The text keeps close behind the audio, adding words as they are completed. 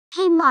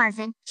Hey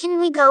Marvin, can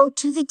we go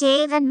to the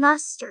Dave and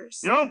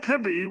Buster's? No,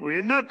 Pibby,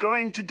 we're not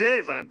going to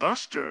Dave and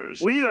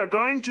Buster's. We are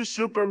going to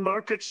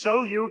supermarket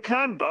so you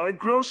can buy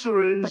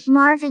groceries. But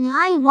Marvin,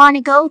 I want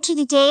to go to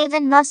the Dave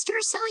and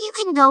Buster's so you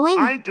can go in.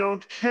 I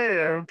don't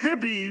care.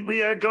 Pibby,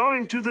 we are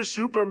going to the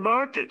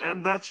supermarket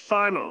and that's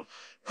final.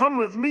 Come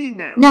with me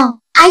now.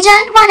 No, I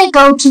don't want to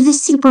go to the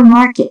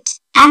supermarket.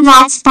 And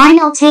that's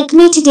final. Take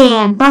me to Dave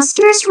and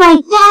Buster's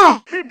right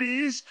now.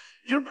 Pibbies,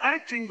 you're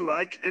acting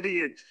like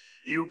idiot.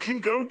 You can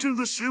go to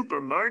the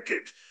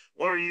supermarket,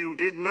 or you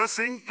did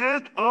nothing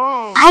at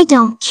all. I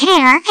don't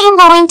care. I'm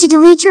going to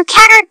delete your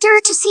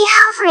character to see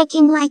how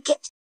freaking like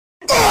it.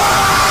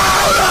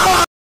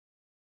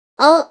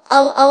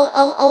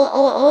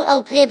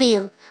 Oh,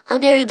 Pibby. How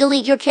dare you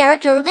delete your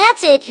character?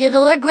 That's it. You're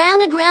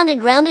grounded for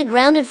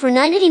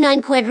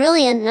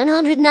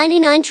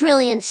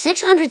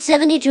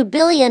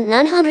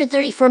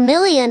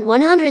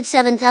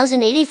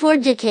 99,999,672,934,107,084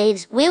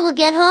 decades. We will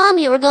get home.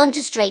 You are going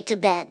to straight to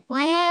bed.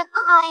 Well,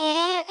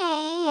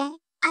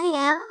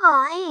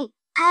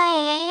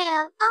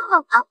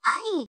 I